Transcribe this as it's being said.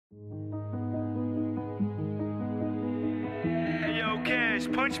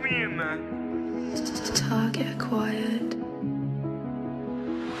cash, punch me in, man. Target acquired.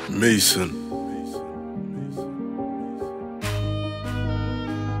 Mason.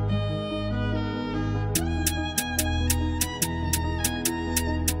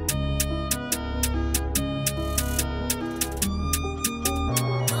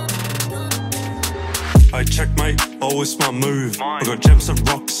 I checkmate, always my move. I got gems and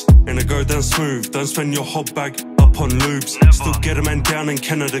rocks, and I go down smooth. Don't spend your hot bag up on loops. Still get a man down in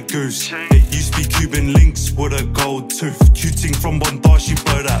Canada Goose. It used to be Cuban links with a gold tooth. Cuting from Bondi, she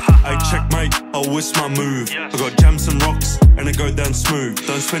blowed out. I checkmate, always my move. I got gems and rocks, and I go down smooth.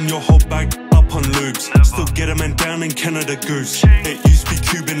 Don't spend your hot bag up on loops. Still get a man down in Canada Goose. It used to be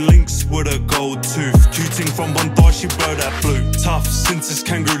Cuban links with a gold tooth. Cuting from Bondi, she blowed out blue. Tough since it's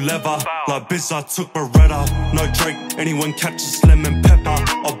kangaroo leather. Like Biz, I took Beretta. No Drake, anyone catches lemon pepper.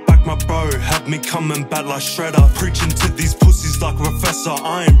 I'll back my bro, have me coming back like Shredder. Preaching to these pussies like a professor.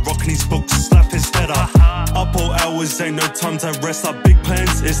 I ain't rocking his books, slap his head up. Up all hours, ain't no time to rest. Up big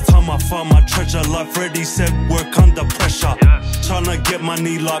plans, it's time I find my treasure. Like Freddie said, work under pressure. Tryna get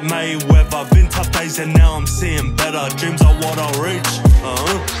money like Mayweather. Been tough days and now I'm seeing better. Dreams are what I'll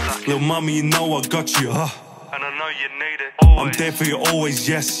reach. Little mommy, you know I got you, And I know you need it. I'm there for you always,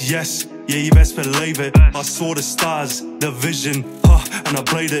 yes, yes. Yeah, you best believe it. I saw the stars, the vision, and I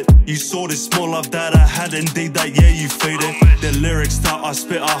played it. You saw this small love that I had, indeed that, yeah, you feed it. The lyrics that I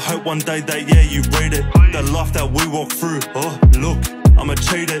spit, I hope one day that, yeah, you read it. The life that we walk through, look, I'ma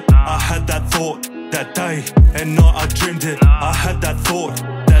cheat it. I had that thought, that day, and night I dreamed it. I had that thought,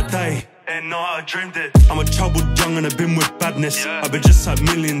 that day, and night I dreamed it. I'm a troubled young and I've been with badness. I've been just like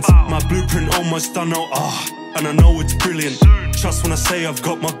millions. My blueprint almost done, and I know it's brilliant. Trust when I say I've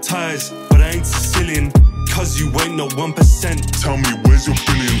got mob ties, but I ain't Sicilian. Cause you ain't no 1%. Tell me, where's your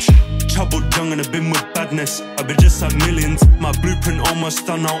billions? Troubled young and I've been with badness. I've been just like millions. My blueprint almost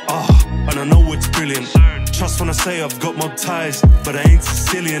done, and I know it's brilliant. Trust when I say I've got mob ties, but I ain't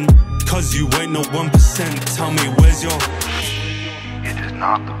Sicilian. Cause you ain't no 1%. Tell me, where's your... It is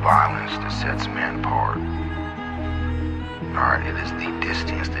not the violence that sets man apart. Alright, it is the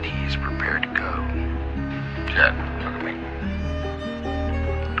distance that he is prepared to go. Jack, look at me.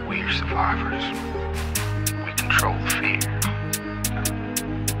 We are survivors. We control the fear.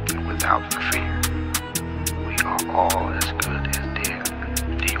 And without the fear, we are all as good as dead.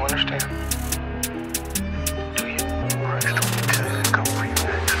 Do you understand? Do you? Alright, let's go for you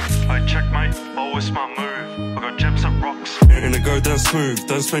next. I checkmate, always my move. I got gems and rocks, and I go down smooth.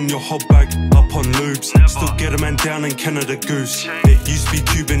 Don't spend your hot bag up on loops. Still get a man down in Canada Goose. It used to be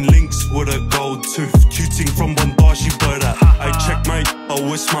Cuban links with a gold tooth. Cuting from Bondi, she blowed out. I checkmate,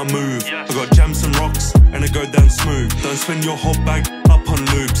 always my move. I got gems and rocks, and I go down smooth. Don't spend your hot bag up on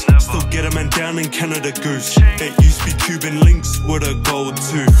loops. Still get a man down in Canada Goose. It used to be Cuban links with a gold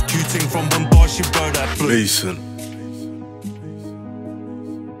tooth. Cuting from Bondi, she blowed out blue. Mason.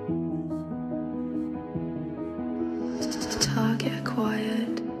 Target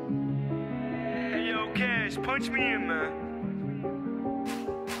acquired. Hey, yo, cash, punch me in, man.